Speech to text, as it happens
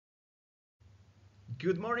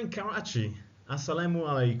Good morning, Karachi. Assalamu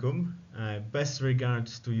alaikum. Best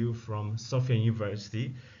regards to you from Sofia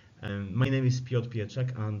University. My name is Piotr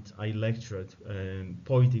Pieczak and I lecture at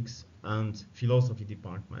Politics and Philosophy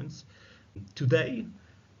departments. Today,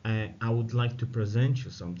 I would like to present you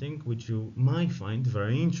something which you might find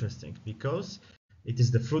very interesting because it is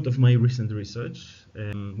the fruit of my recent research.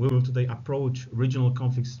 We will today approach regional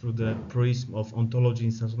conflicts through the prism of ontology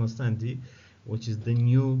in Nascendi, which is the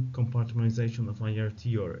new compartmentalization of IR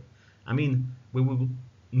theory. I mean, we will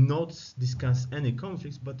not discuss any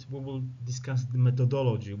conflicts, but we will discuss the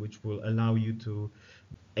methodology which will allow you to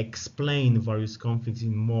explain various conflicts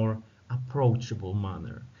in more approachable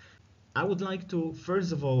manner. I would like to,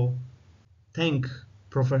 first of all, thank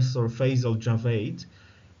Professor Faisal Javed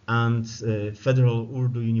and Federal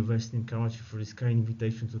Urdu University in Karachi for this kind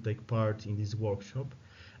invitation to take part in this workshop.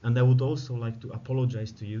 And I would also like to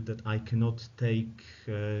apologize to you that I cannot take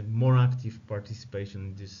more active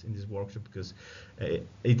participation in this workshop because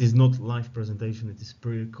it is not live presentation, it is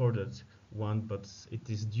pre-recorded one, but it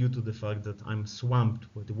is due to the fact that I'm swamped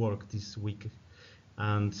with work this week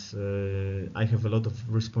and I have a lot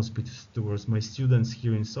of responsibilities towards my students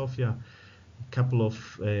here in Sofia, a couple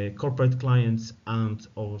of corporate clients, and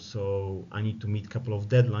also I need to meet a couple of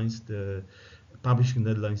deadlines, the publishing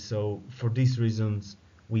deadlines. So for these reasons,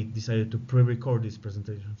 we decided to pre-record this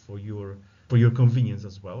presentation for your convenience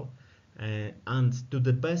as well. And to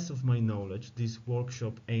the best of my knowledge, this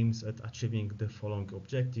workshop aims at achieving the following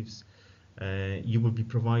objectives. You will be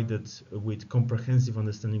provided with comprehensive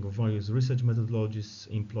understanding of various research methodologies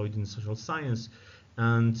employed in social science,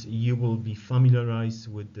 and you will be familiarized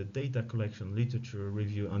with the data collection, literature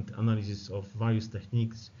review, and analysis of various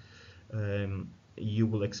techniques. You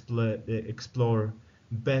will explore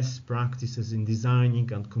best practices in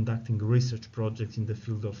designing and conducting research projects in the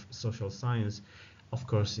field of social science, of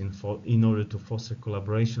course in order to foster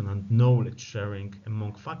collaboration and knowledge sharing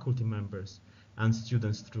among faculty members and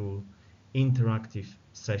students through interactive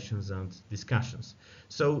sessions and discussions.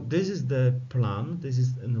 So this is the plan, this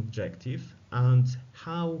is an objective, and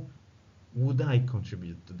how would I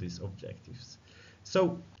contribute to these objectives?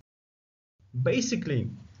 So basically,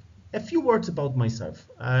 a few words about myself.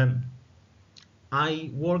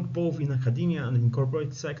 I work both in academia and in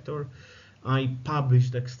corporate sector. I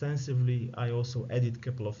published extensively. I also edit a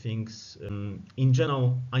couple of things. In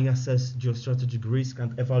general, I assess geostrategic risk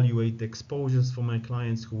and evaluate the exposures for my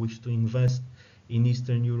clients who wish to invest in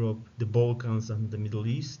Eastern Europe, the Balkans, and the Middle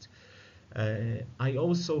East. I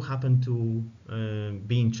also happen to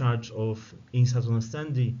be in charge of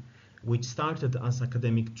Nascendi, which started as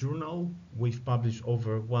academic journal. We've published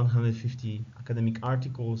over 150 academic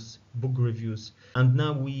articles, book reviews, and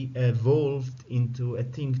now we evolved into a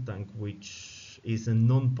think tank, which is a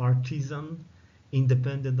non-partisan,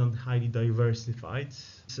 independent and highly diversified.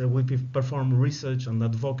 So we perform research and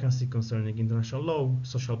advocacy concerning international law,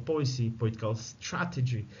 social policy, political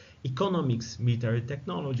strategy, economics, military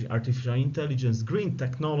technology, artificial intelligence, green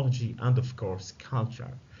technology, and of course,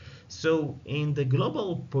 culture. So in the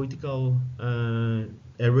global political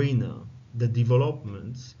arena, the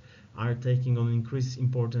developments are taking on increased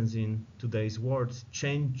importance in today's world.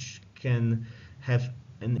 Change can have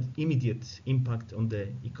an immediate impact on the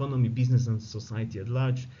economy, business, and society at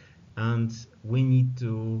large. And we need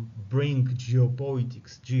to bring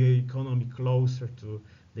geopolitics, geoeconomy closer to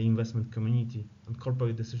the investment community and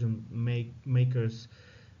corporate decision makers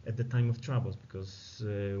at the time of troubles, because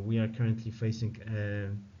we are currently facing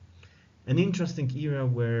an interesting era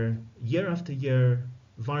where year after year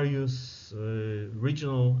various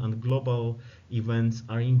regional and global events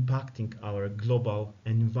are impacting our global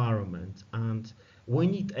environment, and we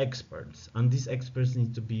need experts, and these experts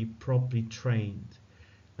need to be properly trained.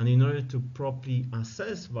 And in order to properly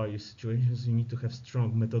assess various situations, you need to have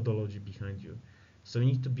strong methodology behind you. So you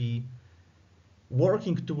need to be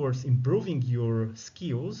working towards improving your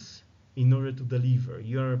skills in order to deliver.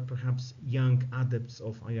 You are perhaps young adepts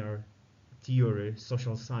of IR theory,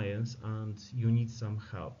 social science, and you need some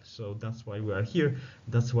help. So that's why we are here.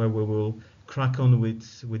 That's why we will crack on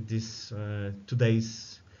with this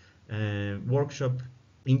today's workshop.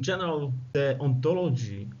 In general, the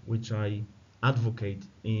ontology which I advocate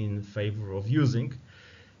in favor of using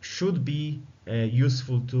should be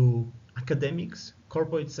useful to academics,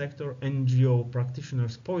 corporate sector, NGO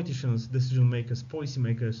practitioners, politicians, decision makers, policy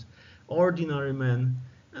makers, ordinary men,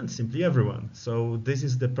 and simply everyone. So this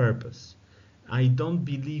is the purpose. I don't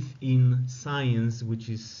believe in science which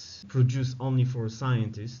is produced only for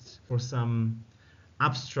scientists, for some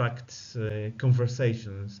abstract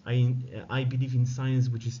conversations. I believe in science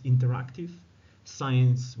which is interactive,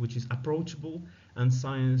 science which is approachable, and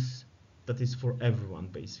science that is for everyone,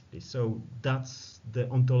 basically. So that's the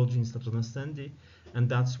ontology in Statu Nascendi, and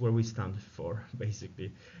that's where we stand for,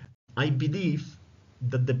 basically. I believe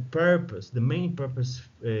that the main purpose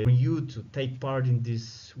for you to take part in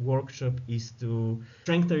this workshop is to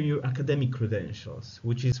strengthen your academic credentials,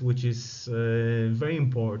 which is very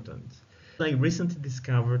important. I recently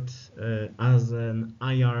discovered as an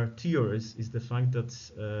IR theorist is the fact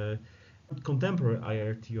that contemporary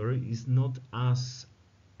IR theory is not as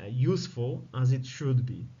useful as it should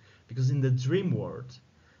be, because in the dream world,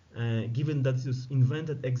 given that it was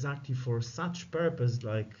invented exactly for such purpose,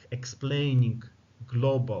 like explaining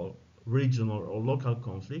global, regional, or local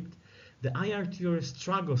conflict, the IR theory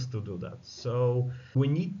struggles to do that. So we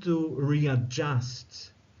need to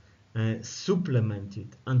readjust, supplement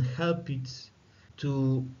it, and help it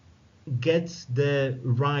to get the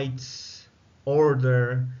right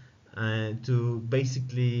order, to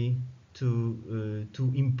basically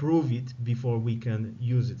to improve it before we can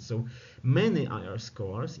use it. So many IR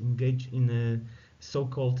scholars engage in a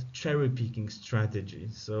so-called cherry-picking strategy.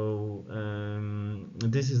 So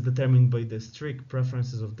this is determined by the strict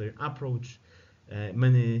preferences of their approach.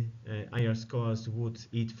 Many IR scholars would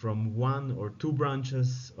eat from one or two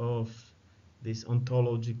branches of this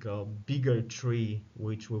ontological bigger tree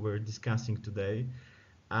which we were discussing today.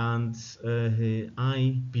 And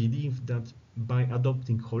I believe that by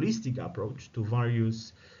adopting holistic approach to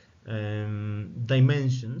various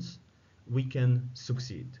dimensions, we can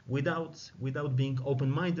succeed without being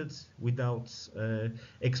open-minded, without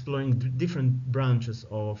exploring different branches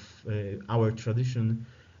of our tradition.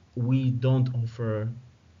 We don't offer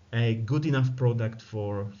a good enough product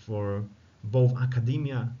for both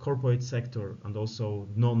academia, corporate sector, and also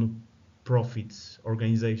non-profit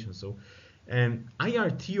organizations. So IR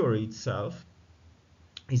theory itself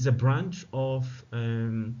is a branch of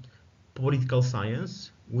political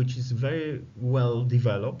science which is very well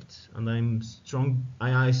developed, and I am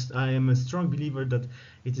a strong believer that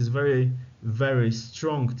it is very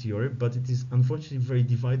strong theory, but it is unfortunately very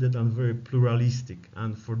divided and very pluralistic,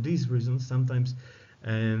 and for these reasons sometimes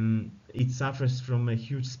it suffers from a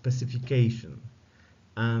huge specification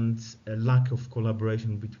and a lack of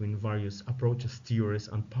collaboration between various approaches, theories,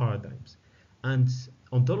 and paradigms. And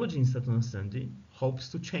ontology in Statu Nascendi hopes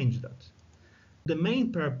to change that. The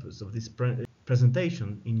main purpose of this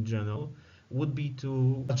presentation in general would be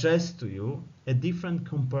to suggest to you a different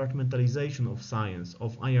compartmentalization of science,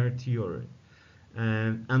 of IR theory.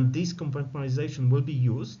 And this compartmentalization will be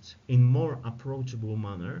used in more approachable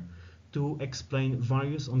manner to explain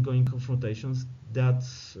various ongoing confrontations that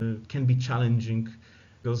can be challenging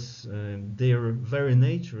because their very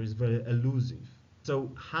nature is very elusive.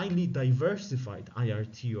 So highly diversified IR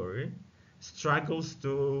theory struggles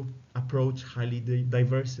to approach highly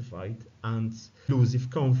diversified and elusive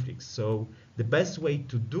conflicts. So the best way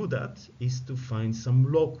to do that is to find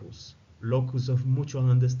some locus of mutual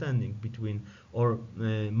understanding between, or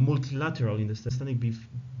multilateral understanding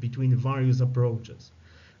between various approaches.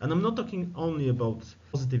 And I'm not talking only about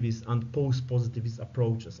positivist and post-positivist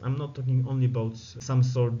approaches. I'm not talking only about some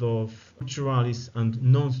sort of structuralist and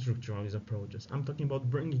non-structuralist approaches. I'm talking about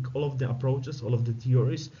bringing all of the approaches, all of the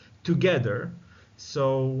theories together.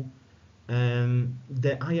 So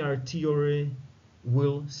the IR theory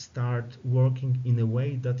will start working in a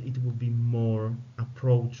way that it will be more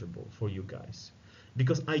approachable for you guys.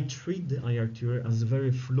 Because I treat the IR theory as a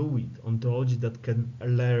very fluid ontology that can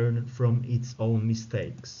learn from its own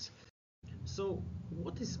mistakes. So,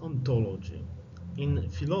 what is ontology? In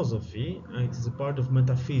philosophy, it is a part of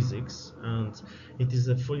metaphysics, and it is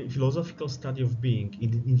a philosophical study of being.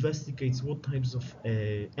 It investigates what types of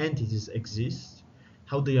entities exist,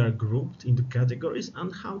 how they are grouped into categories,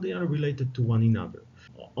 and how they are related to one another.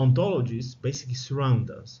 Ontologies basically surround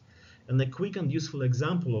us. And a quick and useful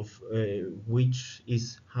example of which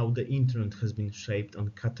is how the internet has been shaped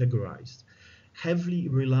and categorized, heavily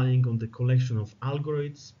relying on the collection of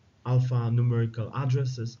algorithms, alphanumerical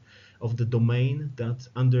addresses of the domain that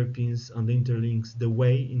underpins and interlinks the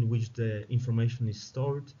way in which the information is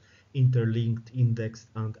stored, interlinked, indexed,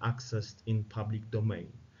 and accessed in public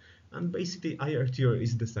domain. And basically IR theory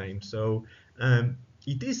is the same. So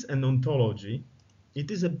it is an ontology. It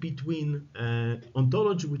is a between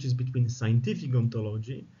ontology, which is between scientific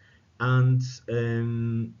ontology and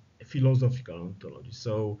philosophical ontology.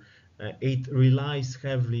 So it relies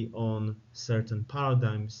heavily on certain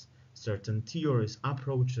paradigms, certain theories,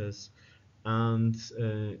 approaches, and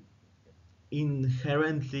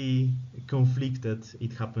inherently conflicted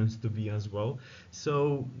it happens to be as well.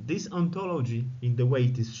 So this ontology, in the way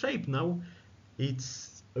it is shaped now,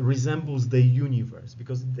 it's resembles the universe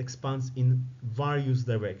because it expands in various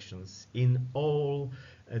directions, in all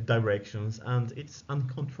directions, and it's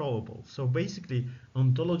uncontrollable. So basically,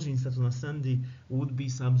 ontology in Statu Nascendi would be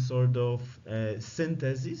some sort of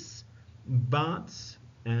synthesis, but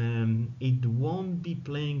it won't be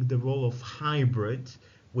playing the role of hybrid,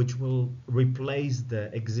 which will replace the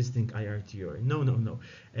existing IR theory. No, no, no.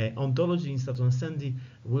 Ontology in Statu Nascendi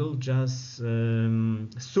will just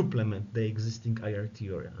supplement the existing IR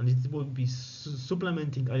theory, and it will be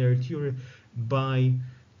supplementing IR theory by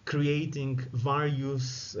creating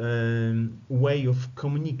various way of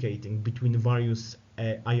communicating between various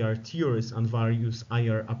IR theories and various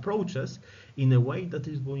IR approaches in a way that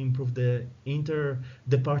it will improve the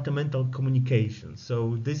interdepartmental communication.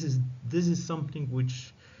 So this is something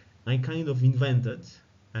which I kind of invented,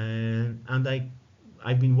 and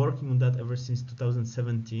I've been working on that ever since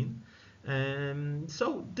 2017.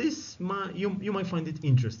 So you might find it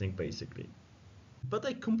interesting, basically. But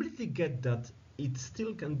I completely get that it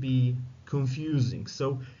still can be confusing.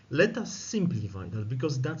 So let us simplify that,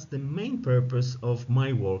 because that's the main purpose of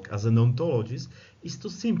my work as an ontologist, is to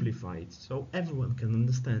simplify it so everyone can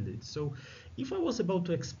understand it. So if I was about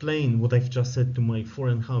to explain what I've just said to my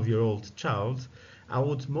 4.5-year-old child, I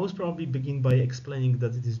would most probably begin by explaining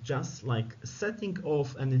that it is just like setting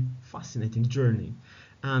off a fascinating journey.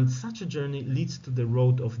 And such a journey leads to the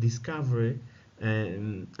road of discovery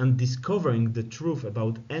and discovering the truth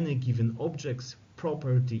about any given object's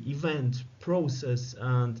property, event, process,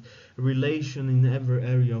 and relation in every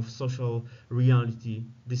area of social reality,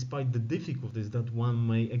 despite the difficulties that one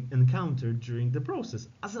may encounter during the process.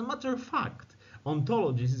 As a matter of fact,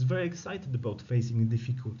 Ontologies is very excited about facing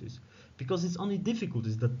difficulties, because it's only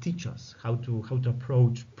difficulties that teach us how to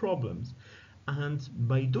approach problems. And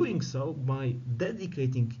by doing so, by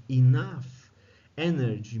dedicating enough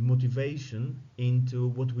energy, motivation into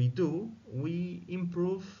what we do, we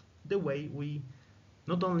improve the way we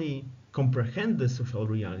not only comprehend the social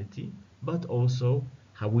reality, but also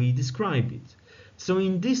how we describe it. So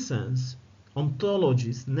in this sense,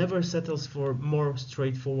 Ontologies never settles for more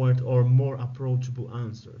straightforward or more approachable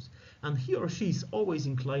answers, and he or she is always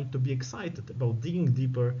inclined to be excited about digging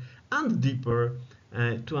deeper and deeper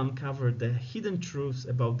to uncover the hidden truths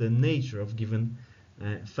about the nature of given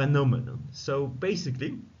phenomenon. So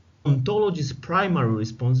basically, Ontology's primary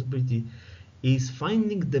responsibility is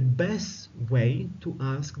finding the best way to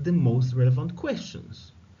ask the most relevant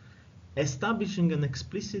questions, establishing an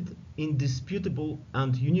explicit, indisputable,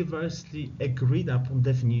 and universally agreed upon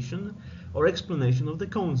definition or explanation of the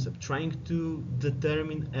concept, trying to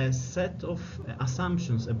determine a set of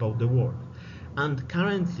assumptions about the world. And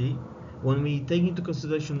currently, when we take into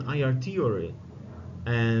consideration IR theory,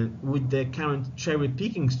 with the current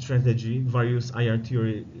cherry-picking strategy various IR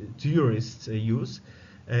theorists use,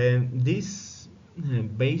 this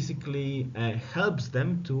basically helps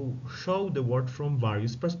them to show the world from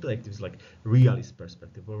various perspectives, like realist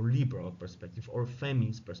perspective, or liberal perspective, or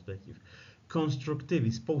feminist perspective,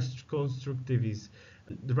 constructivist, post-constructivist,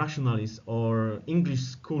 rationalist, or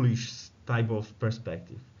English schoolish type of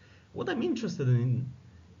perspective. What I'm interested in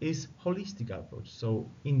is holistic approach. So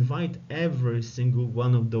invite every single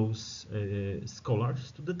one of those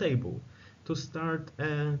scholars to the table to start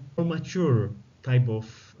a more mature type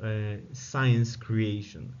of science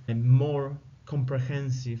creation, and more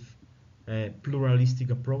comprehensive pluralistic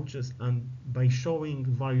approaches, and by showing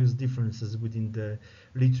various differences within the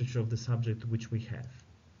literature of the subject which we have.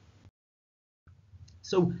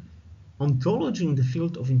 So ontology in the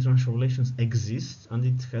field of international relations exists, and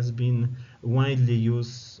it has been widely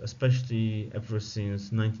used, especially ever since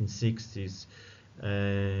 1960s.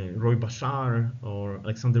 Roy Bashar or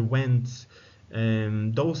Alexander Wendt,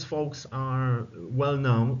 those folks are well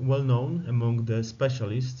known among the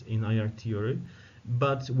specialists in IR theory,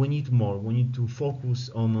 but we need more. We need to focus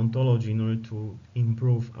on ontology in order to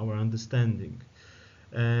improve our understanding.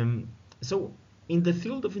 So in the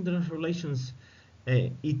field of international relations,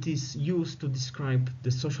 it is used to describe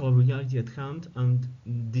the social reality at hand and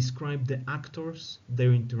describe the actors,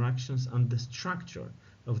 their interactions, and the structure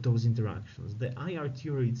of those interactions. The IR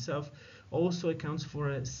theory itself also accounts for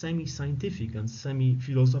a semi-scientific and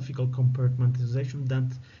semi-philosophical compartmentalization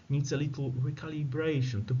that needs a little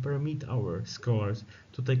recalibration to permit our scholars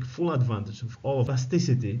to take full advantage of all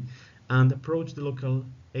plasticity and approach the local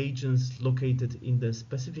agents located in the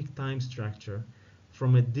specific time structure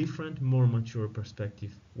from a different, more mature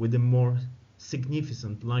perspective, with a more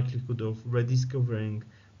significant likelihood of rediscovering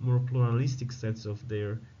more pluralistic sets of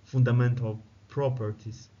their fundamental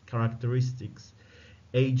properties, characteristics,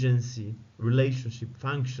 agency, relationship,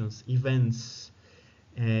 functions, events,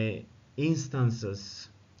 instances,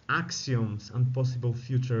 axioms and possible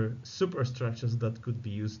future superstructures that could be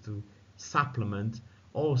used to supplement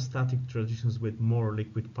all static traditions with more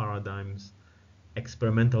liquid paradigms,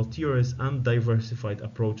 experimental theories, and diversified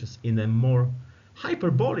approaches in a more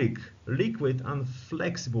hyperbolic, liquid, and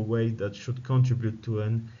flexible way that should contribute to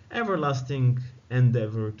an everlasting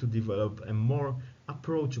endeavor to develop a more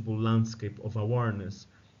approachable landscape of awareness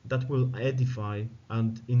that will edify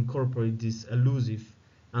and incorporate these elusive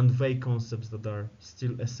and vague concepts that are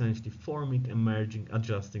still essentially forming, emerging,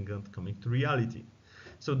 adjusting, and coming to reality.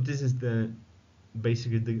 So this is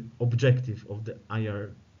basically the objective of the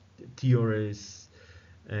IR theories,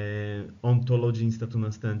 ontology in Statu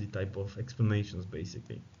Nascendi type of explanations,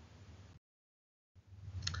 basically.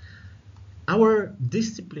 Our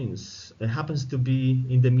disciplines happens to be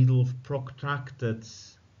in the middle of protracted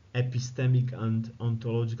epistemic and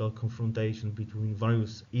ontological confrontation between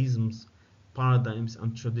various isms, paradigms,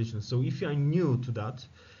 and traditions. So if you are new to that,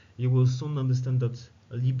 you will soon understand that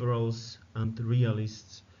liberals and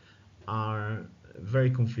realists are very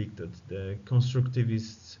conflicted. The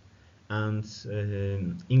constructivists and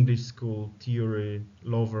English school theory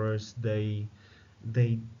lovers, they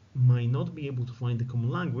might not be able to find a common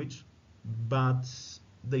language, but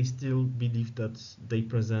they still believe that they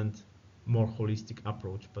present more holistic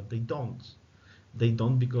approach, but they don't. They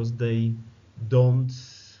don't because they don't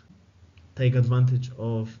take advantage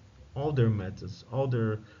of other methods,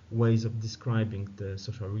 other ways of describing the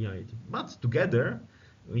social reality. But together,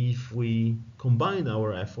 if we combine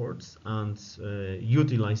our efforts and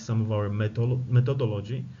utilize some of our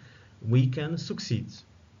methodology, we can succeed,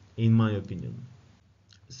 in my opinion.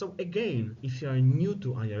 So again, if you are new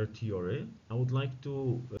to IR theory, I would like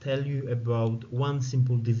to tell you about one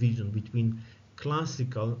simple division between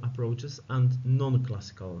classical approaches and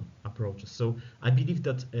non-classical approaches. So I believe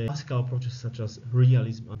that classical approaches such as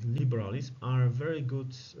realism and liberalism are very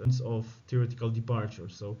good means of theoretical departure.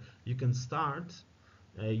 So you can start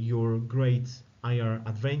your great IR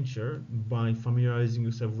adventure by familiarizing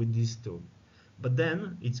yourself with these two. But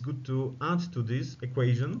then it's good to add to this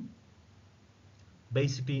equation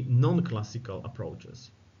basically non-classical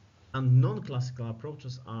approaches. And non-classical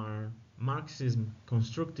approaches are Marxism,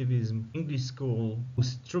 constructivism, English school,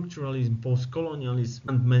 structuralism, post-colonialism,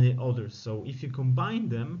 and many others. So if you combine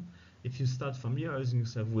them, if you start familiarizing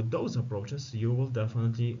yourself with those approaches, you will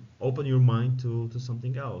definitely open your mind to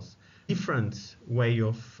something else. Different way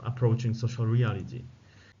of approaching social reality.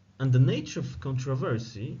 And the nature of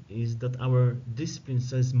controversy is that our discipline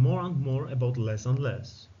says more and more about less and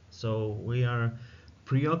less. So we are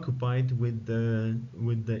preoccupied with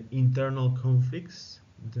the internal conflicts,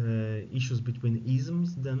 the issues between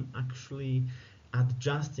isms, than actually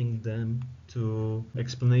adjusting them to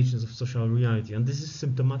explanations of social reality. And this is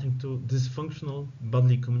symptomatic to dysfunctional,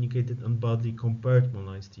 badly communicated, and badly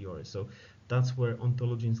compartmentalized theory. So that's where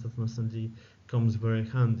ontology in Statu Nascendi comes very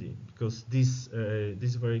handy, because this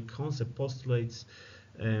very concept postulates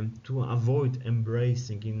to avoid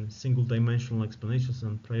embracing in single-dimensional explanations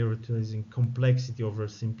and prioritizing complexity over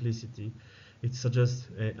simplicity. It suggests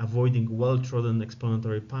avoiding well-trodden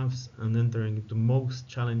explanatory paths and entering into most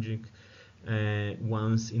challenging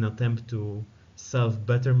ones in attempt to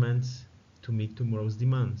self-betterment to meet tomorrow's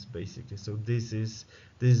demands, basically. So this is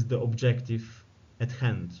the objective at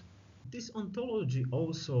hand. This ontology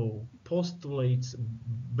also postulates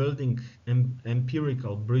building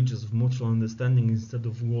empirical bridges of mutual understanding instead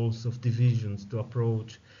of walls of divisions to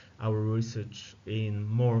approach our research in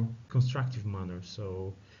more constructive manner.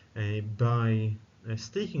 So by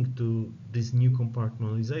sticking to this new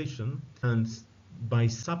compartmentalization and by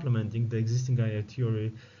supplementing the existing IR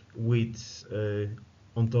theory with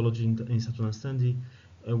ontology in Statu Nascendi,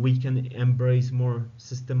 we can embrace more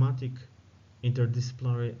systematic,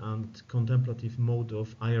 interdisciplinary and contemplative mode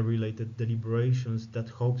of IR-related deliberations that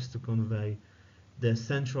hopes to convey the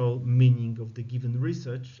central meaning of the given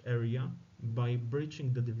research area by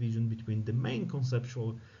breaching the division between the main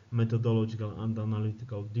conceptual, methodological and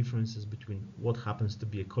analytical differences between what happens to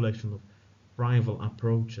be a collection of rival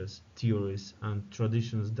approaches, theories and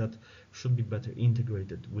traditions that should be better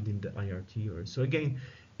integrated within the IR theory. So again,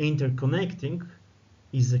 interconnecting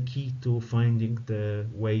is a key to finding the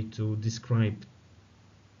way to describe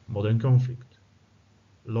modern conflict.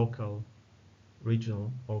 Local,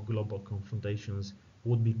 regional, or global confrontations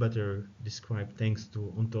would be better described thanks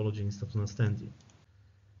to ontology in Statu Nascendi.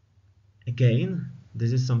 Again,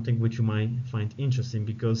 this is something which you might find interesting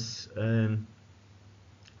because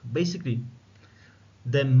basically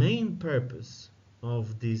the main purpose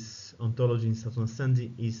of this ontology in Statu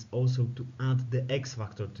Nascendi is also to add the X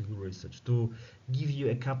factor to your research, to give you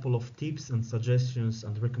a couple of tips and suggestions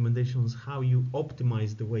and recommendations how you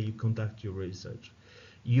optimize the way you conduct your research.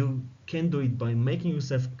 You can do it by making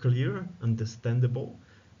yourself clear, understandable,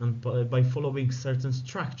 and by following certain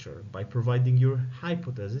structure, by providing your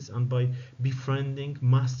hypothesis, and by befriending,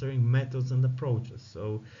 mastering methods and approaches.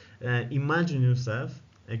 So imagine yourself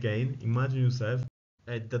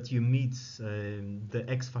that you meet the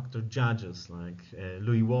X Factor judges like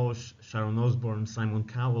Louis Walsh, Sharon Osbourne, Simon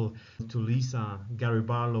Cowell, Tulisa, Gary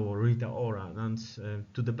Barlow, or Rita Ora. And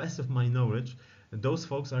to the best of my knowledge, those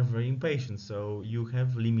folks are very impatient, so you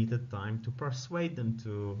have limited time to persuade them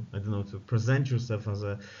to, I don't know, to present yourself as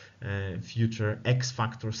a future X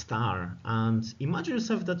Factor star. And imagine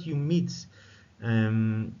yourself that you meet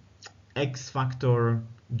X Factor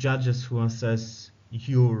judges who assess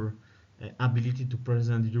your ability to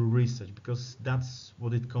present your research, because that's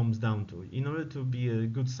what it comes down to. In order to be a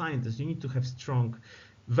good scientist, you need to have strong,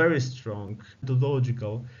 very strong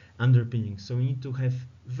methodological underpinnings. So you need to have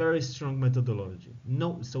very strong methodology.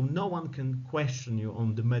 So no one can question you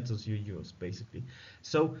on the methods you use, basically.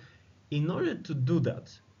 So in order to do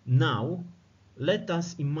that, now let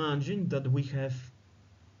us imagine that we have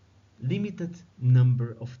limited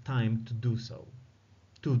number of time to do so,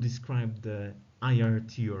 to describe the IR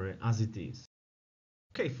theory as it is.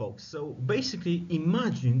 Okay, folks, so basically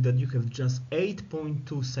imagine that you have just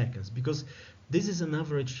 8.2 seconds, because this is an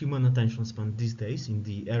average human attention span these days in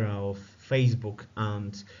the era of Facebook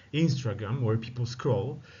and Instagram, where people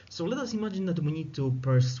scroll. So let us imagine that we need to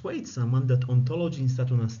persuade someone that ontology in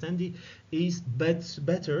Statu Nascendi is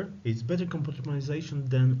better compartmentalization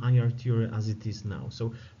than IR theory as it is now.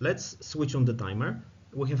 So let's switch on the timer.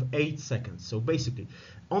 We have 8 seconds. So basically,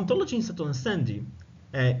 ontology in Statu Nascendi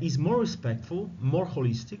is more respectful, more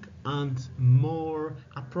holistic, and more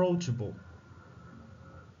approachable.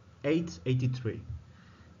 8:83.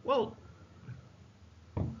 Well,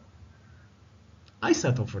 I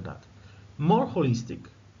settle for that. More holistic,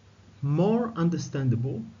 more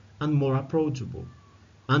understandable, and more approachable.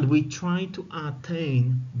 And we try to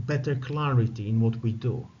attain better clarity in what we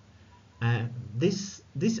do. This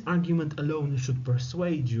argument alone should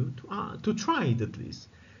persuade you to try it at least,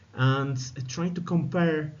 and try to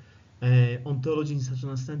compare ontology in Statu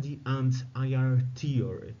Nascendi and IR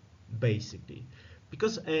theory, basically.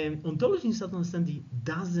 Because ontology in Statu Nascendi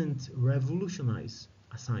doesn't revolutionize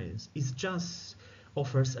science. It just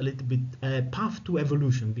offers a little bit a path to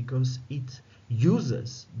evolution, because it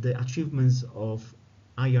uses the achievements of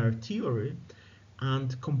IR theory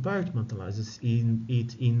and compartmentalizes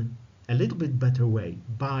it in a little bit better way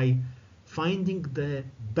by finding the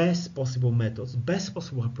best possible methods, best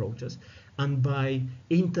possible approaches, and by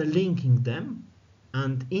interlinking them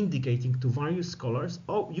and indicating to various scholars,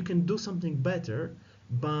 oh, you can do something better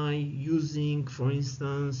by using, for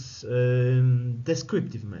instance,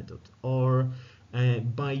 descriptive method, or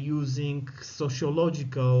by using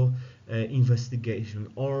sociological investigation,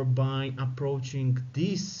 or by approaching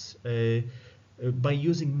this by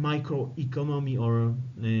using microeconomy or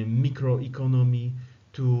microeconomy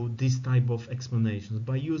to this type of explanations,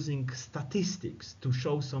 by using statistics to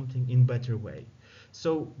show something in better way.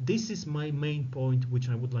 So this is my main point, which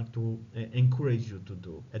I would like to encourage you to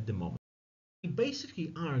do at the moment. I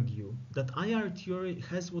basically argue that IR theory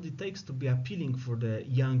has what it takes to be appealing for the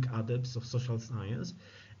young adepts of social science.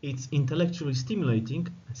 It's intellectually stimulating,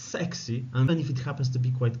 sexy, and even if it happens to be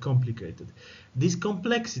quite complicated. This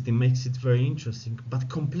complexity makes it very interesting, but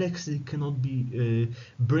complexity cannot be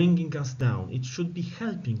bringing us down. It should be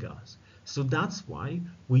helping us. So that's why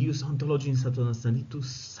we use ontology in Statu Nascendi to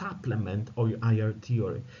supplement our IR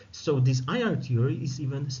theory. So this IR theory is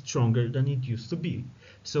even stronger than it used to be.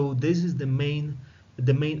 So this is the main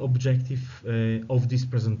objective of this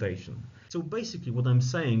presentation. So basically what I'm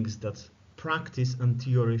saying is that practice and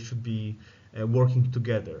theory should be working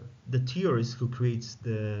together. The theorist who creates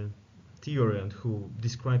the theory and who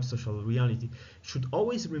describes social reality should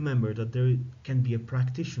always remember that there can be a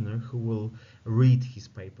practitioner who will read his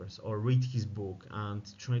papers or read his book and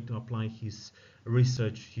try to apply his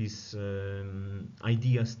research, his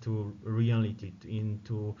ideas to reality,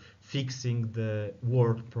 into fixing the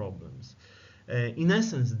world problems. In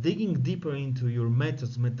essence, digging deeper into your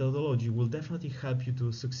methodology will definitely help you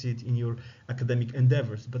to succeed in your academic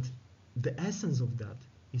endeavors. But the essence of that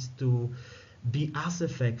is to be as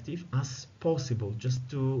effective as possible, just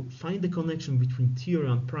to find the connection between theory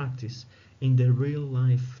and practice in the real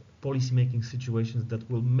life policymaking situations that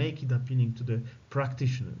will make it appealing to the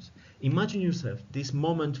practitioners. Imagine yourself this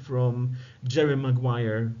moment from Jerry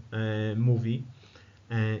Maguire movie,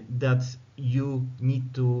 that you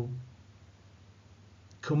need to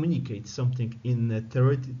communicate something in a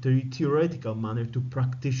theoretical manner to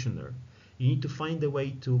practitioner. You need to find a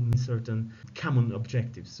way to meet certain common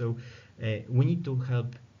objectives. So we need to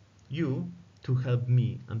help you to help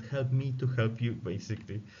me, and help me to help you,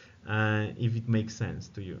 basically, if it makes sense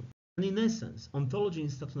to you. And in essence, ontology in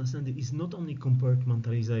Statu Nascendi is not only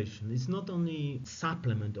compartmentalization, it's not only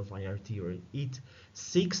supplement of IR theory, it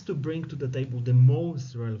seeks to bring to the table the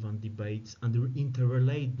most relevant debates and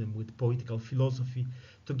interrelate them with political philosophy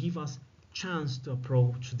to give us chance to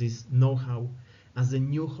approach this know-how as a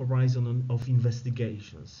new horizon of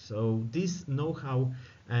investigations. So this know-how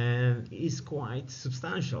is quite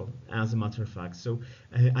substantial, as a matter of fact. So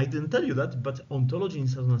I didn't tell you that, but ontology in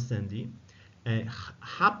Statu Nascendi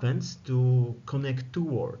happens to connect two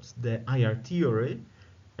words, the IR theory,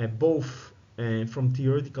 both from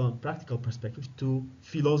theoretical and practical perspective, to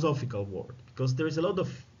philosophical world, because there is a lot of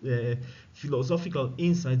philosophical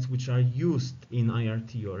insights which are used in IR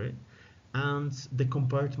theory, and the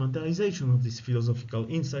compartmentalization of these philosophical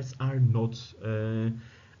insights are not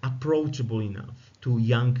approachable enough to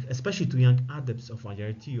young, especially to young adepts of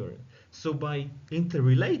IR theory. So by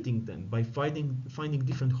interrelating them, by finding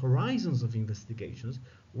different horizons of investigations,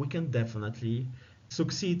 we can definitely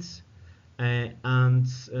succeed and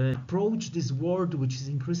approach this world which is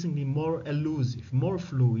increasingly more elusive, more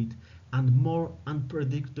fluid, and more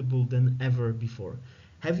unpredictable than ever before.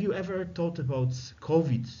 Have you ever thought about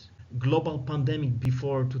COVID, global pandemic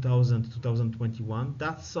before 2021?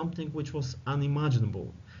 That's something which was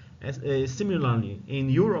unimaginable. Similarly, in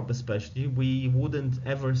Europe especially, we wouldn't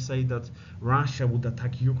ever say that Russia would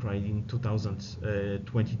attack Ukraine in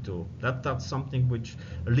 2022. That's something which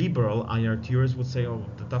liberal IR theorists would say, oh,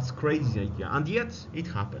 that's crazy idea, and yet it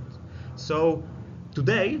happened. So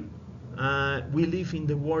today, we live in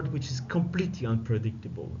the world which is completely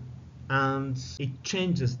unpredictable, and it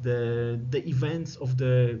changes. The events of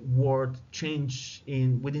the world change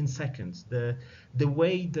within seconds. The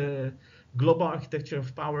way the global architecture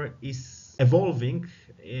of power is evolving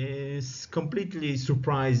is completely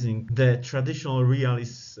surprising the traditional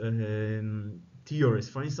realist theories.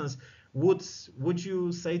 For instance, would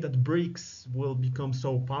you say that BRICS will become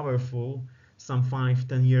so powerful some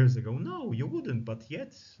 5-10 years ago? No, you wouldn't, but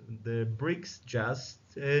yet the BRICS just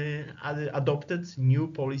adopted new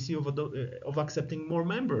policy of accepting more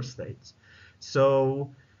member states. So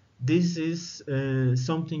this is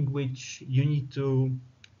something which you need to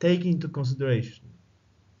take into consideration.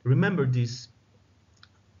 Remember this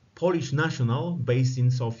Polish national based in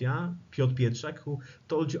Sofia, Piotr Pietrzak, who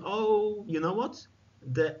told you, oh, you know what?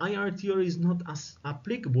 The IR theory is not as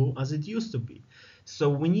applicable as it used to be. So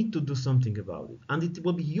we need to do something about it. And it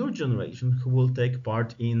will be your generation who will take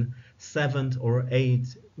part in 7th or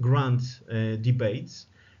 8th grand debates.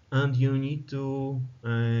 And you need to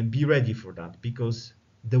be ready for that, because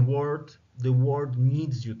the world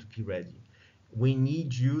needs you to be ready. We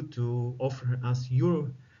need you to offer us your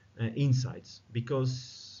insights,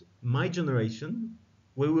 because my generation,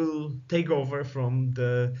 we will take over from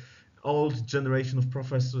the old generation of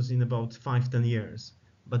professors in about 5-10 years,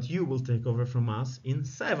 but you will take over from us in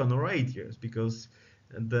 7 or 8 years, because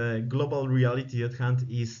the global reality at hand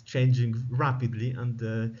is changing rapidly, and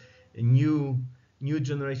the new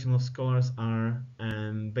generation of scholars are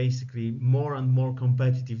basically more and more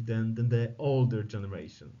competitive than the older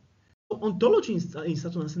generation. Ontology in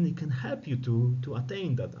Statu Nascendi can help you to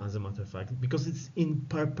attain that, as a matter of fact, because it's in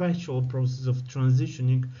perpetual process of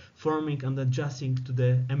transitioning, forming and adjusting to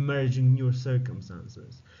the emerging new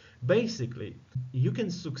circumstances. Basically, you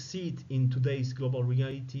can succeed in today's global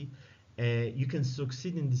reality. You can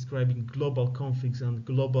succeed in describing global conflicts and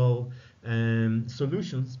global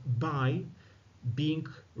solutions by being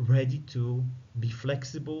ready to be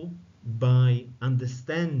flexible, by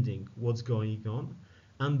understanding what's going on,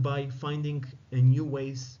 and by finding new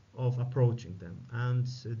ways of approaching them. And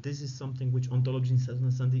this is something which ontology in Statu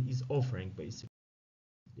Nascendi is offering, basically.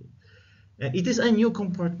 It is a new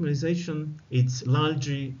compartmentalization. It's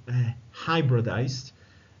largely hybridized,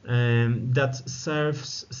 that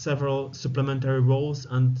serves several supplementary roles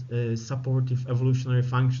and supportive evolutionary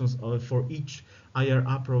functions for each IR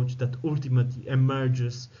approach that ultimately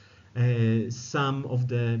emerges some of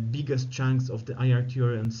the biggest chunks of the IR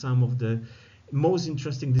theory and some of the most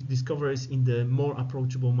interesting discoveries in the more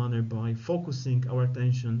approachable manner, by focusing our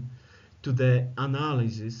attention to the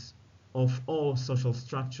analysis of all social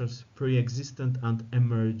structures, pre-existent and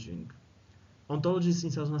emerging. Ontologies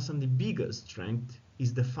in Statu Nascendi biggest strength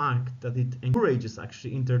is the fact that it encourages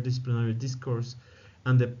actually interdisciplinary discourse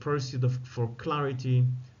and the pursuit for clarity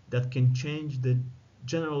that can change the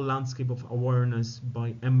general landscape of awareness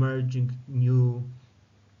by emerging new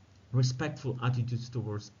respectful attitudes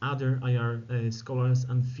towards other IR scholars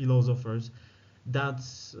and philosophers that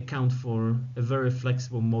account for a very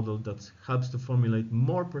flexible model that helps to formulate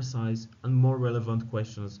more precise and more relevant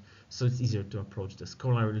questions, so it's easier to approach the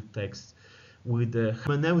scholarly text with the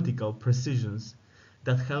hermeneutical precisions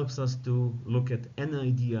that helps us to look at an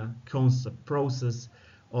idea, concept, process,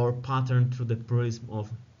 or pattern through the prism of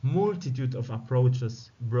multitude of approaches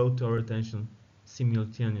brought to our attention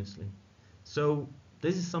simultaneously. So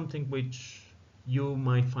this is something which you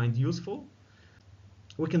might find useful.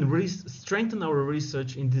 We can strengthen our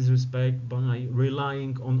research in this respect by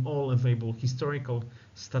relying on all available historical,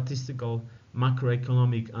 statistical,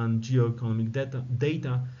 macroeconomic, and geoeconomic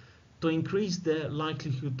data to increase the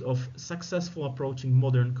likelihood of successful approaching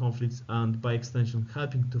modern conflicts and, by extension,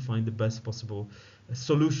 helping to find the best possible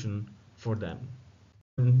solution for them.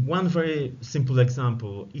 One very simple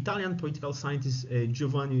example: Italian political scientist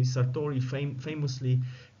Giovanni Sartori famously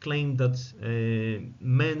claimed that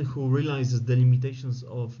men who realizes the limitations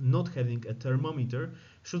of not having a thermometer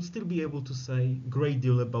should still be able to say a great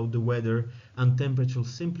deal about the weather and temperature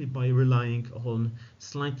simply by relying on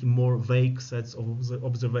slightly more vague sets of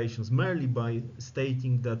observations, merely by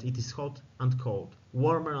stating that it is hot and cold,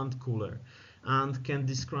 warmer and cooler, and can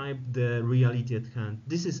describe the reality at hand.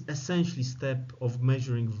 This is essentially a step of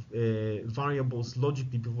measuring variables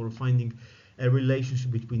logically before finding a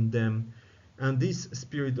relationship between them. And this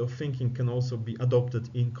spirit of thinking can also be adopted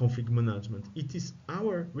in conflict management. It is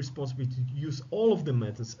our responsibility to use all of the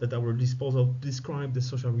methods at our disposal to describe the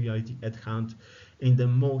social reality at hand in the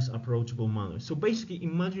most approachable manner. So basically,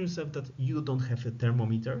 imagine yourself that you don't have a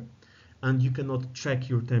thermometer and you cannot check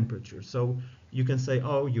your temperature. So you can say,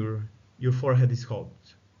 oh, your forehead is hot,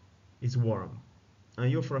 it's warm,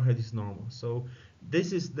 and your forehead is normal. So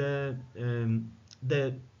this is the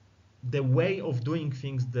way of doing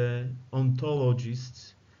things the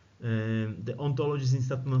ontologists in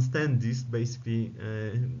Statu Nascendi basically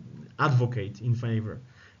advocate in favor.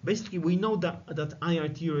 Basically, we know that IR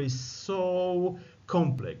theory is so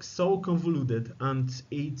complex, so convoluted, and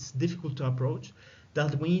it's difficult to approach,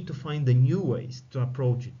 that we need to find the new ways to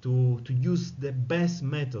approach it, to use the best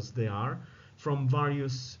methods there are from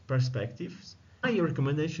various perspectives. My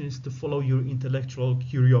recommendation is to follow your intellectual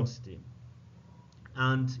curiosity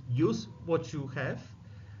and use what you have,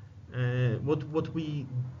 what we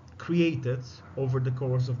created over the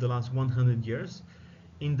course of the last 100 years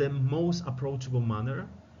in the most approachable manner,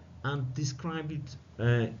 and describe it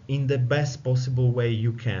in the best possible way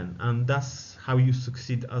you can. And that's how you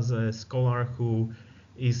succeed as a scholar who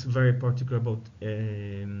is very particular about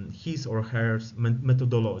his or her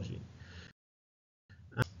methodology.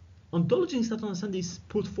 Ontology in Statu Nascendi is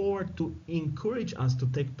put forward to encourage us to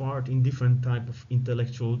take part in different type of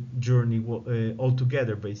intellectual journey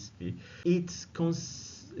altogether, basically. It's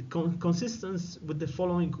consistent with the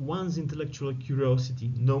following: one's intellectual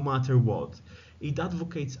curiosity, no matter what. It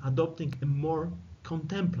advocates adopting a more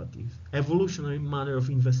contemplative, evolutionary manner of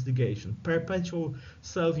investigation, perpetual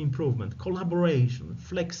self-improvement, collaboration,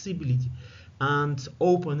 flexibility, and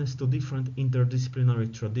openness to different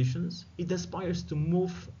interdisciplinary traditions. It aspires to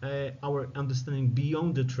move our understanding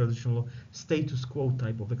beyond the traditional status quo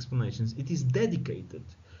type of explanations. It is dedicated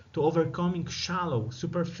to overcoming shallow,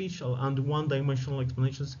 superficial, and one-dimensional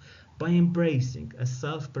explanations by embracing a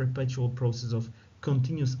self-perpetual process of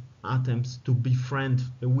continuous attempts to befriend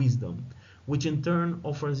wisdom, which in turn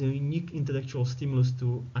offers a unique intellectual stimulus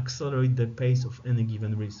to accelerate the pace of any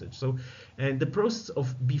given research. So the process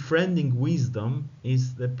of befriending wisdom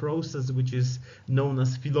is the process which is known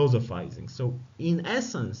as philosophizing. So in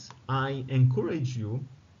essence, I encourage you,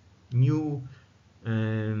 new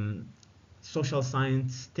social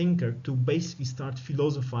science thinker, to basically start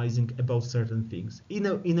philosophizing about certain things in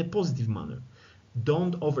a positive manner.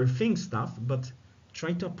 Don't overthink stuff, but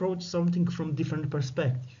try to approach something from different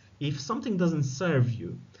perspective. If something doesn't serve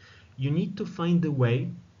you, you need to find a way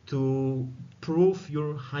to prove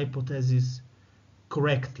your hypothesis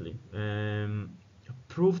correctly.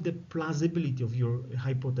 Prove the plausibility of your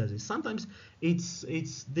hypothesis. Sometimes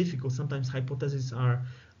it's difficult. Sometimes hypotheses are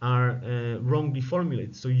wrongly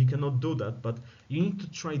formulated, so you cannot do that. But you need to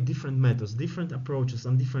try different methods, different approaches,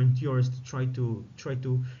 and different theories to try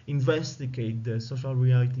to investigate the social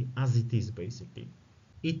reality as it is. Basically,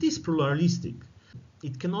 it is pluralistic.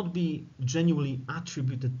 it cannot be genuinely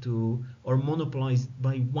attributed to or monopolized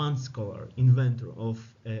by one scholar, inventor of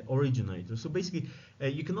originator. So basically,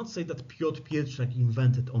 you cannot say that Piotr Pietrzak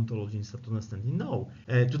invented ontology in Statu Nascendi. No.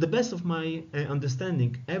 To the best of my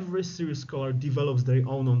understanding, every serious scholar develops their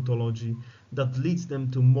own ontology that leads them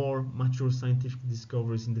to more mature scientific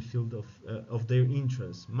discoveries in the field of their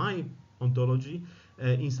interests. My ontology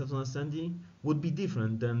in Statu Nascendi would be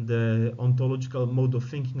different than the ontological mode of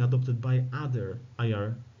thinking adopted by other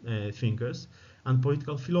IR thinkers and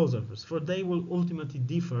political philosophers, for they will ultimately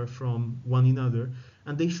differ from one another,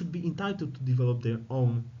 and they should be entitled to develop their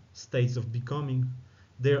own states of becoming,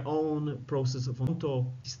 their own process of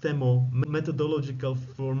ontostemo methodological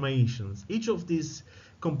formations. Each of these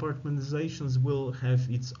compartmentalizations will have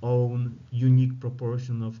its own unique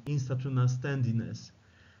proportion of in Statu Nascendiness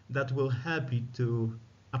that will help you to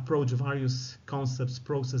approach various concepts,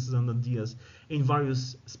 processes, and ideas in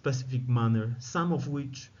various specific manner, some of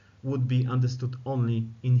which would be understood only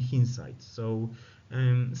in hindsight. So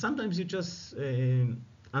sometimes you just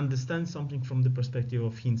understand something from the perspective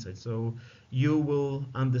of hindsight. So you will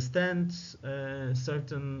understand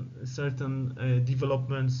certain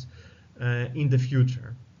developments in the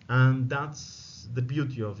future, and that's the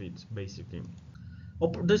beauty of it, basically.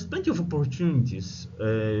 There's plenty of opportunities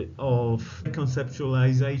of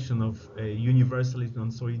conceptualization of universalism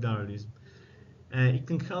and solidarism. It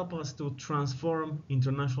can help us to transform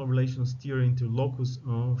international relations theory into locus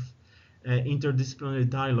of interdisciplinary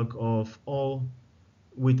dialogue of all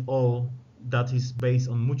with all that is based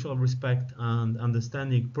on mutual respect and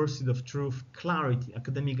understanding, pursuit of truth, clarity,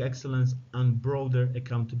 academic excellence, and broader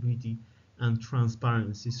accountability and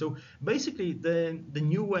transparency. So basically the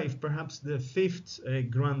new wave, perhaps the fifth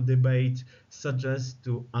grand debate, suggests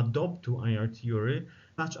to adopt to IR theory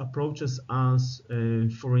such approaches as,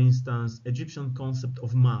 for instance, Egyptian concept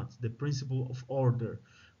of math, the principle of order,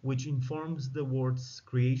 which informs the world's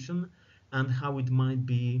creation and how it might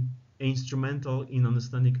be instrumental in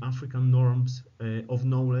understanding African norms of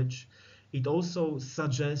knowledge. It also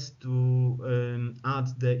suggests to add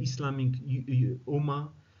the Islamic Ummah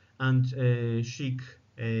and Sheikh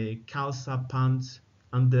Khalsa Pant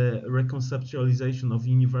and the reconceptualization of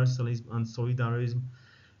universalism and solidarism.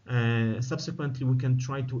 Subsequently, we can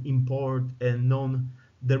try to import a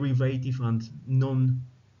non-derivative and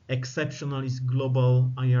non-exceptionalist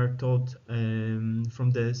global IR thought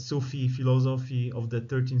from the Sufi philosophy of the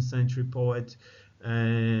 13th century poet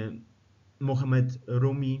Mohammed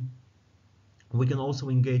Rumi. We can also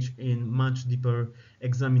engage in much deeper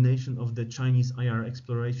examination of the Chinese IR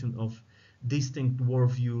exploration of distinct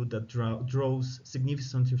worldview that draws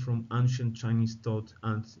significantly from ancient Chinese thought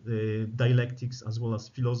and dialectics, as well as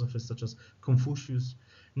philosophers such as Confucius.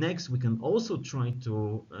 Next, we can also try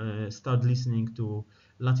to start listening to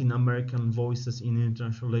Latin American voices in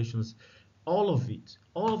international relations. All of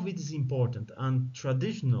it is important, and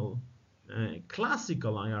traditional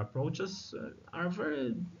classical IR approaches are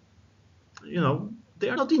very, they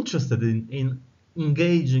are not interested in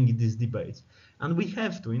engaging in these debates. And we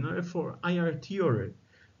have to, in order for IR theory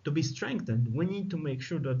to be strengthened, we need to make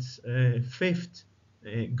sure that fifth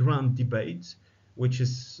grand debate, which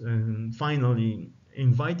is finally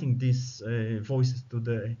inviting these voices to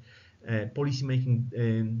the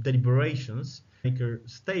policy-making deliberations, make her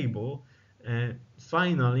stable.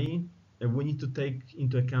 Finally, we need to take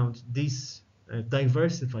into account this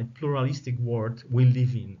diversified, pluralistic world we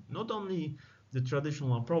live in. Not only the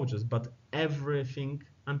traditional approaches, but everything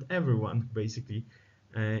and everyone basically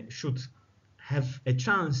should have a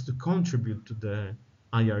chance to contribute to the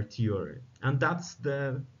IR theory. And that's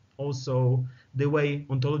also the way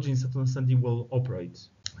ontology in Statu Nascendi will operate.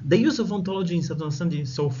 The use of ontology in Statu Nascendi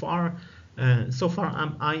so far,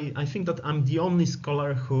 I think that I'm the only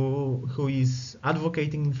scholar who is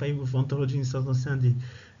advocating in favor of ontology in Statu Nascendi.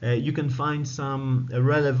 You can find some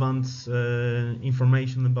relevant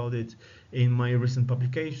information about it in my recent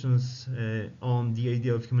publications on the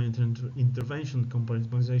idea of humanitarian intervention,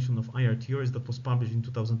 compartmentalization of IR theories, that was published in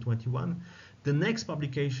 2021. The next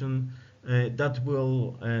publication that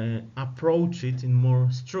will approach it in more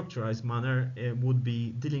structurized manner would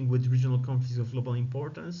be dealing with regional conflicts of global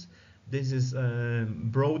importance. This is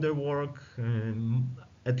broader work.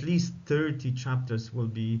 At least 30 chapters will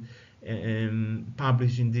be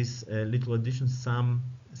published in this little edition.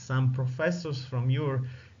 Some professors from your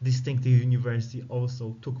distinctive university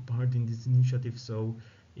also took part in this initiative. So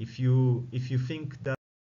if you think that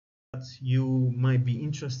you might be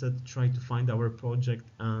interested, try to find our project,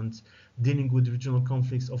 and dealing with regional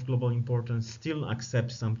conflicts of global importance still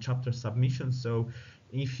accept some chapter submissions. So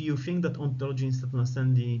if you think that ontology in Statu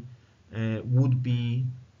Nascendi would be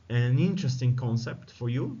an interesting concept for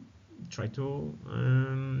you, try to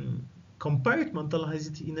compartmentalize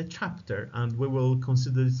it in a chapter, and we will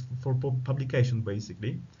consider it for publication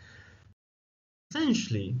basically.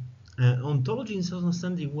 Essentially, ontology in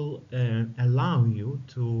Nascendi will allow you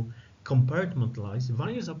to compartmentalize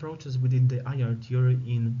various approaches within the IR theory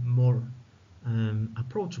in more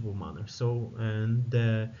approachable manner. So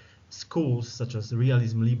the schools such as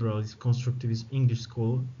realism, liberalism, constructivism, English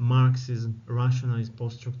school, Marxism, rationalism,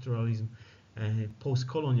 post-structuralism,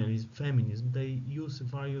 post-colonialism, feminism, they use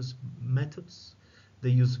various methods, they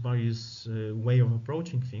use various way of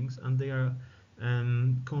approaching things, and they are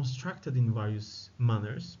constructed in various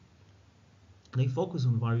manners. They focus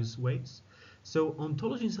on various ways. So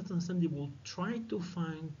ontology in Nascendi will try to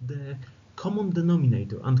find the common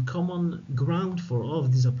denominator and common ground for all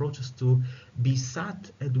of these approaches to be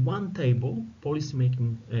sat at one table,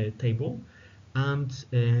 policy-making table, and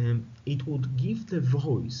it would give the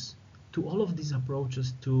voice to all of these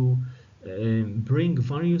approaches to bring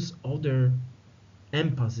various other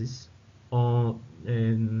emphasis on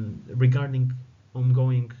regarding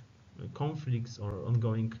ongoing conflicts or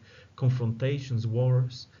ongoing confrontations,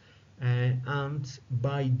 wars, and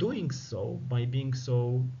by doing so, by being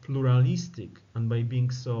so pluralistic and by being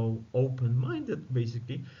so open-minded,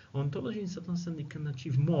 basically, ontology in Nascendi can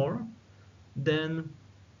achieve more than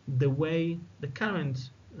the way the current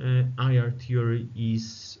IR theory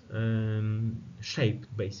is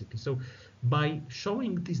shaped, basically. So by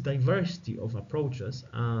showing this diversity of approaches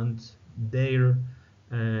and their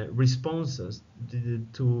responses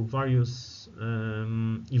to various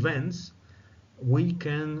events, we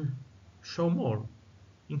can show more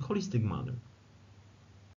in holistic manner.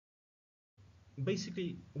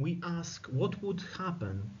 Basically, we ask what would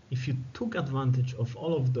happen if you took advantage of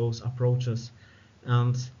all of those approaches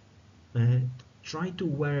and try to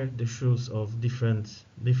wear the shoes of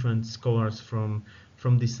different scholars from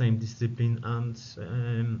the same discipline, and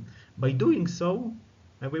by doing so,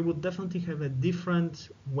 we would definitely have a different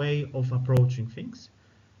way of approaching things,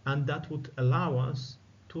 and that would allow us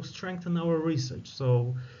to strengthen our research.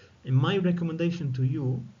 So in my recommendation to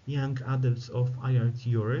you, young adepts of IR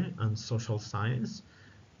theory and social science,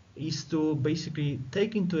 is to basically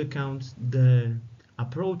take into account the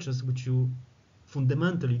approaches which you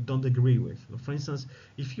fundamentally don't agree with. For instance,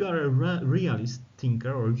 if you are a realist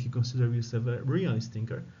thinker, or if you consider yourself a realist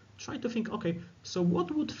thinker, try to think, okay, so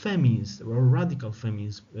what would feminists or radical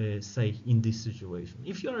feminists say in this situation?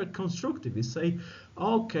 If you are a constructivist, say,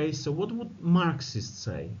 okay, so what would Marxists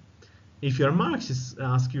say? If you are Marxist,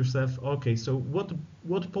 ask yourself, okay, so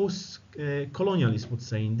what post-colonialists would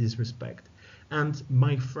say in this respect? And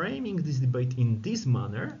by framing this debate in this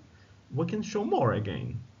manner, we can show more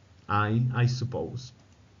again, I suppose.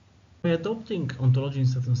 By adopting ontology in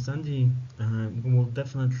Nascendi, we will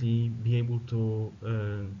definitely be able to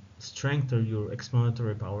strengthen your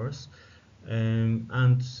explanatory powers, and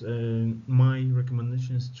my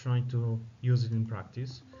recommendation is try to use it in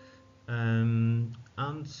practice.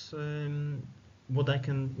 What I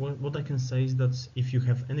can say is that if you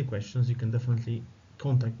have any questions, you can definitely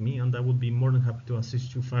contact me, and I would be more than happy to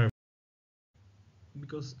assist you further.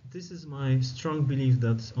 Because this is my strong belief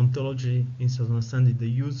that ontology in Nascendi, the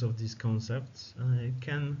use of these concepts,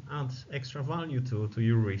 can add extra value to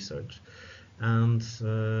your research, and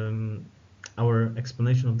our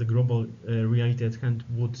explanation of the global reality at hand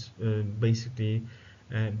would basically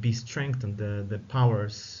be strengthened, the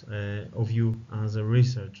powers of you as a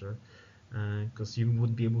researcher, because you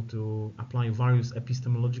would be able to apply various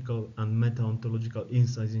epistemological and meta-ontological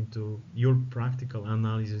insights into your practical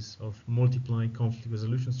analysis of multiply conflict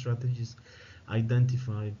resolution strategies,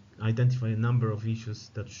 identify a number of issues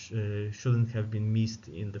that shouldn't have been missed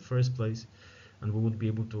in the first place, and we would be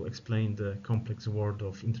able to explain the complex world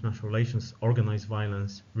of international relations, organized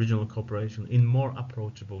violence, regional cooperation in more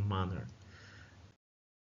approachable manner.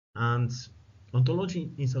 And ontology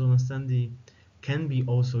in Nascendi can be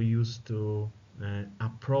also used to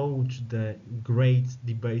approach the great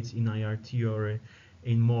debates in IR theory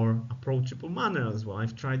in more approachable manner as well.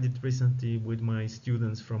 I've tried it recently with my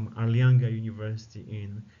students from Erlangga University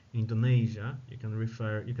in Indonesia. You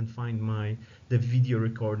can find the video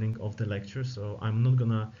recording of the lecture, so I'm not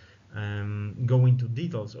gonna go into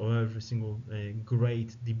details of every single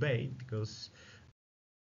great debate, because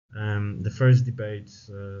the first debate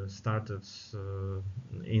started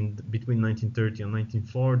in between 1930 and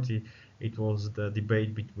 1940. It was the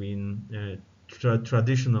debate between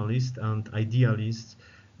traditionalists and idealists.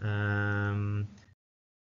 The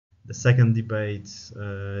second debate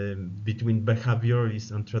between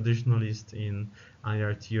behavioralists and traditionalists in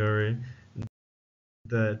IR theory.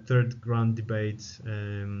 The third grand debate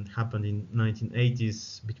happened in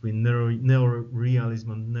 1980s between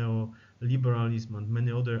neo-realism and neoliberalism and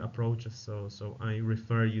many other approaches. So I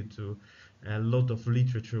refer you to a lot of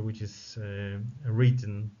literature which is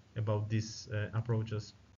written about these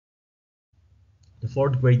approaches. The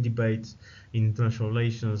fourth great debate in international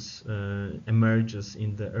relations emerges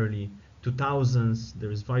in the early 2000s.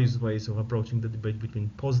 There is various ways of approaching the debate between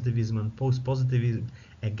positivism and post-positivism.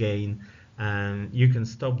 Again, you can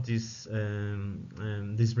stop this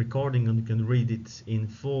this recording and you can read it in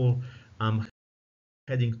full. I'm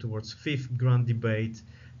heading towards fifth grand debate,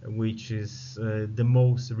 which is the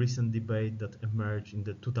most recent debate that emerged in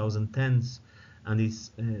the 2010s and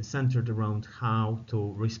is centered around how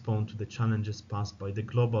to respond to the challenges posed by the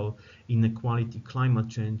global inequality, climate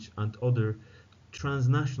change, and other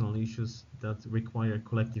transnational issues that require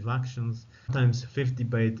collective actions. Sometimes fifth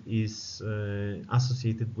debate is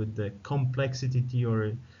associated with the complexity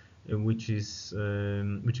theory, which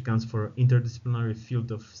accounts for interdisciplinary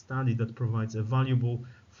field of study that provides a valuable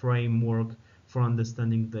framework for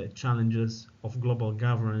understanding the challenges of global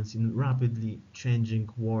governance in a rapidly changing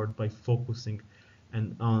world by focusing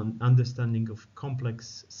on understanding of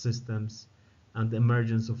complex systems and the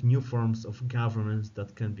emergence of new forms of governance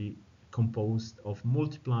that can be composed of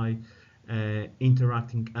multiple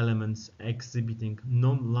interacting elements exhibiting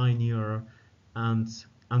non-linear and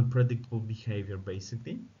unpredictable behavior,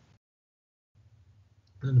 basically.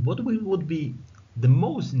 And what we would be the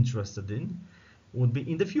most interested in would be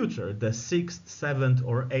in the future, the sixth, seventh,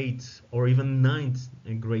 or eighth, or even ninth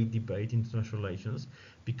great debate in international relations,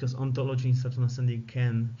 because ontology in Statu Nascendi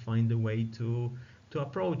can find a way to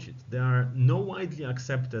approach it. There are no widely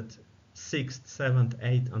accepted sixth, seventh,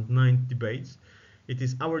 eighth, and ninth debates. It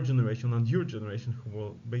is our generation and your generation who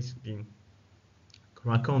will basically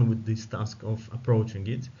crack on with this task of approaching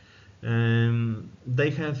it. They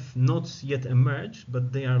have not yet emerged,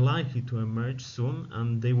 but they are likely to emerge soon,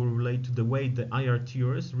 and they will relate to the way the IR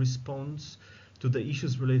theorist responds to the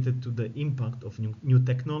issues related to the impact of new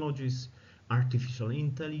technologies, artificial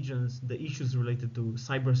intelligence, the issues related to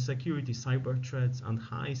cybersecurity, cyber threats, and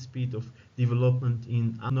high speed of development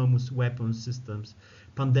in autonomous weapon systems,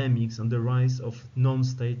 pandemics, and the rise of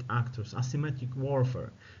non-state actors, asymmetric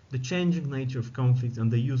warfare, the changing nature of conflicts,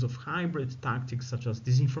 and the use of hybrid tactics such as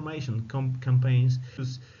disinformation campaigns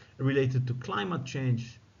related to climate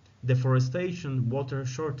change, deforestation, water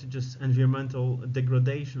shortages, environmental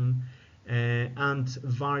degradation, and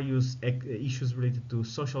various issues related to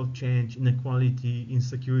social change, inequality,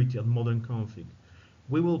 insecurity, and modern conflict.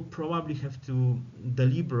 We will probably have to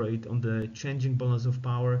deliberate on the changing balance of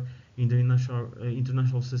power in the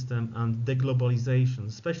international system and deglobalization,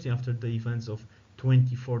 especially after the events of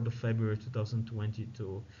 24th of February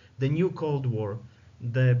 2022. The new Cold War,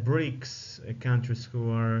 the BRICS countries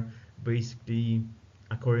who are basically,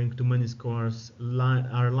 according to many scholars,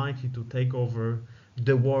 are likely to take over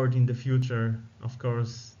the world in the future. Of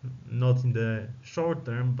course, not in the short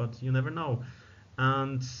term, but you never know.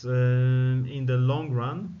 And in the long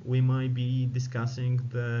run, we might be discussing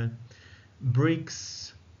the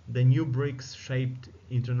BRICS, the new BRICS shaped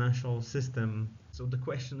international system. So the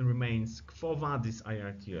question remains, quo vadis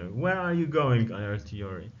IR theory? Where are you going, IR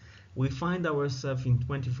theory? We find ourselves in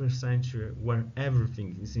 21st century where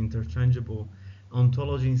everything is interchangeable.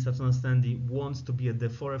 Ontology in Statu Nascendi wants to be at the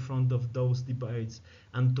forefront of those debates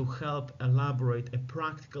and to help elaborate a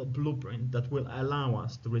practical blueprint that will allow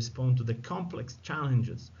us to respond to the complex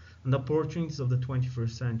challenges and opportunities of the 21st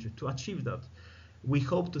century. To achieve that, we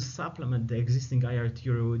hope to supplement the existing IR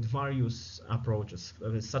theory with various approaches,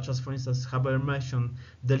 such as, for instance, Habermasian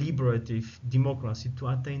deliberative democracy to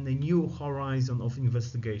attain a new horizon of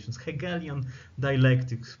investigations, Hegelian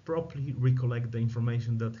dialectics, properly recollect the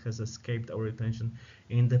information that has escaped our attention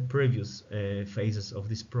in the previous phases of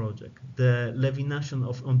this project, the Levinasian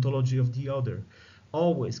of ontology of the other,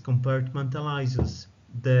 always compartmentalizes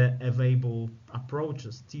the available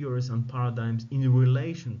approaches, theories, and paradigms in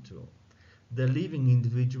relation to the living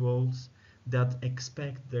individuals that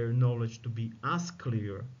expect their knowledge to be as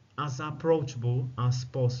clear, as approachable as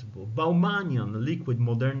possible. Baumanian liquid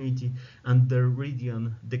modernity and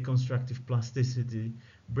Derridian deconstructive plasticity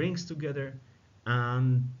brings together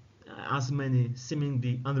as many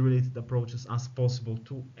seemingly unrelated approaches as possible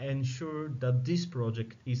to ensure that this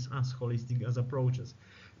project is as holistic as approaches.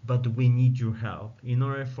 But we need your help. In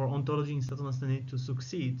order for ontology in Statu Nascendi to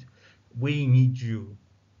succeed, we need you,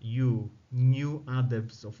 new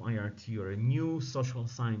adepts of IR theory, new social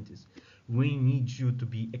scientists. We need you to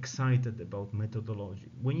be excited about methodology.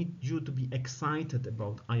 We need you to be excited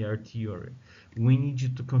about IR theory. We need you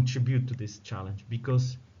to contribute to this challenge,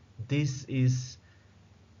 because this is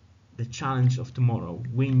the challenge of tomorrow.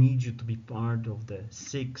 We need you to be part of the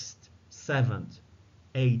 6th, 7th,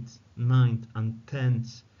 8th, 9th, and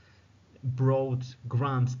 10th broad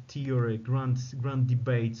grand theory, grand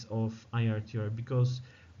debates of IR theory, because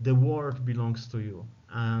the world belongs to you.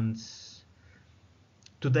 And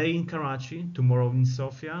today in Karachi, tomorrow in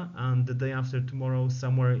Sofia, and the day after tomorrow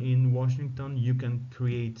somewhere in Washington, you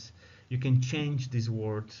can change this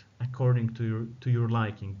world according to your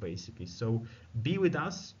liking, basically. So be with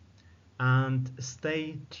us and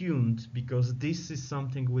stay tuned, because this is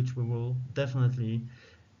something which we will definitely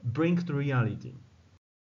bring to reality.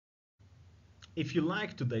 If you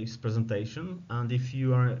like today's presentation, and if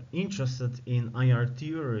you are interested in IR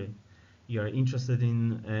theory, you are interested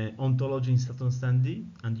in ontology in Statu Nascendi,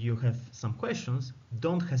 and you have some questions,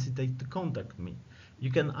 don't hesitate to contact me.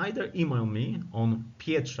 You can either email me on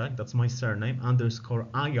Pietrzak, that's my surname,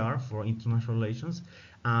 _IR for international relations,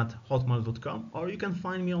 at hotmail.com, or you can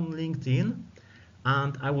find me on LinkedIn,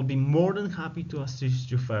 and I will be more than happy to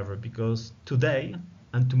assist you further, because today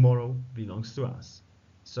and tomorrow belongs to us.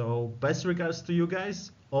 So best regards to you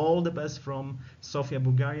guys, all the best from Sofia,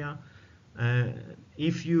 Bulgaria.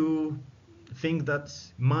 If you think that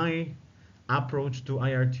my approach to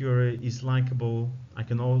IR theory is likable, I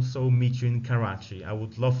can also meet you in Karachi. I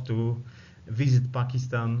would love to visit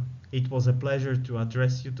Pakistan. It was a pleasure to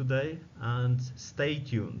address you today, and stay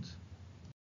tuned.